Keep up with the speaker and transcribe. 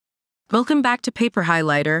Welcome back to Paper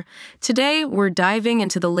Highlighter. Today, we're diving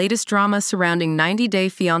into the latest drama surrounding 90 Day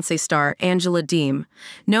Fiancé star Angela Deem.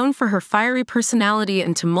 Known for her fiery personality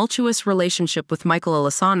and tumultuous relationship with Michael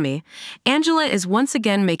Ilesanmi, Angela is once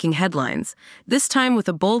again making headlines, this time with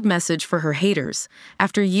a bold message for her haters.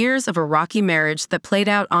 After years of a rocky marriage that played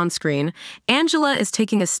out on-screen, Angela is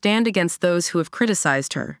taking a stand against those who have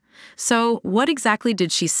criticized her. So, what exactly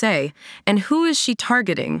did she say, and who is she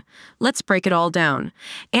targeting? Let's break it all down.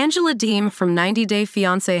 Angela Deem from 90 Day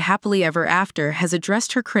Fiancé Happily Ever After has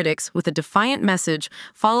addressed her critics with a defiant message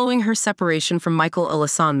following her separation from Michael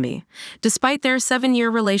Ilesanmi. Despite their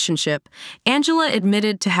 7-year relationship, Angela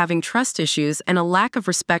admitted to having trust issues and a lack of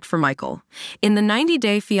respect for Michael. In the 90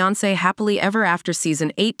 Day Fiancé Happily Ever After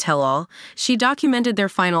Season 8 tell-all, she documented their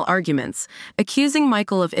final arguments, accusing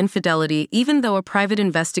Michael of infidelity even though a private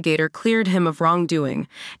investigator cleared him of wrongdoing.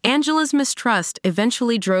 Angela's mistrust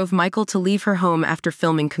eventually drove Michael to leave her home after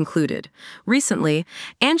filming concluded. Recently,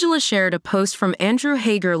 Angela shared a post from Andrew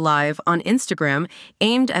Hager live on Instagram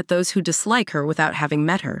aimed at those who dislike her without having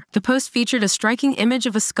met her. The post featured a striking image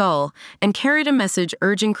of a skull and carried a message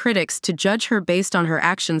urging critics to judge her based on her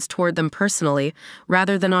actions toward them personally,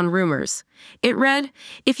 rather than on rumors. It read,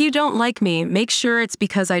 "If you don't like me, make sure it's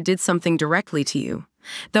because I did something directly to you."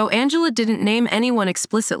 Though Angela didn't name anyone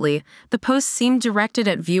explicitly, the post seemed directed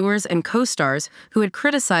at viewers and co-stars who had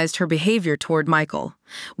criticized her behavior toward Michael.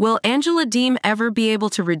 Will Angela Deem ever be able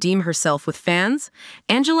to redeem herself with fans?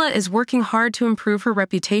 Angela is working hard to improve her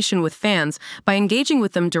reputation with fans by engaging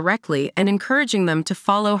with them directly and encouraging them to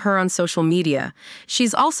follow her on social media.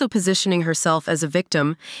 She's also positioning herself as a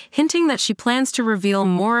victim, hinting that she plans to reveal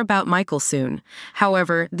more about Michael soon.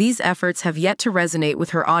 However, these efforts have yet to resonate with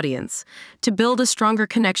her audience. To build a stronger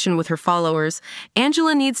connection with her followers,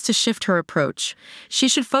 Angela needs to shift her approach. She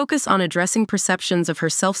should focus on addressing perceptions of her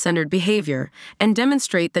self-centered behavior and demonstrate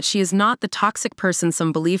that she is not the toxic person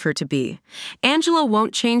some believe her to be. Angela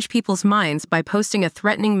won't change people's minds by posting a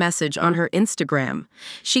threatening message on her Instagram.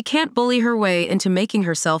 She can't bully her way into making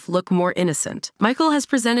herself look more innocent. Michael has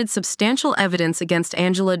presented substantial evidence against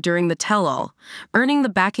Angela during the tell-all, earning the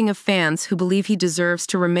backing of fans who believe he deserves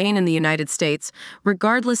to remain in the United States,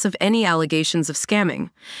 regardless of any allegations of scamming.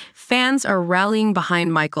 Fans are rallying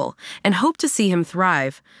behind Michael and hope to see him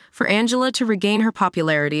thrive. For Angela to regain her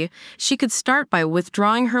popularity, she could start by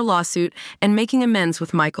withdrawing her lawsuit and making amends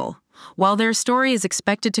with Michael. While their story is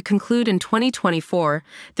expected to conclude in 2024,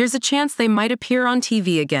 there's a chance they might appear on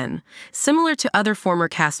TV again. Similar to other former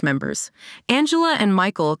cast members, Angela and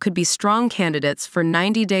Michael could be strong candidates for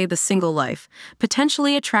 90 Day The Single Life,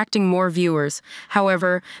 potentially attracting more viewers.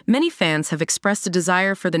 However, many fans have expressed a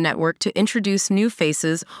desire for the network to introduce new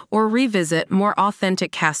faces or revisit more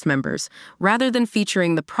authentic cast members, rather than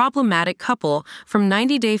featuring the problematic couple from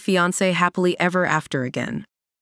 90 Day Fiancé Happily Ever After again.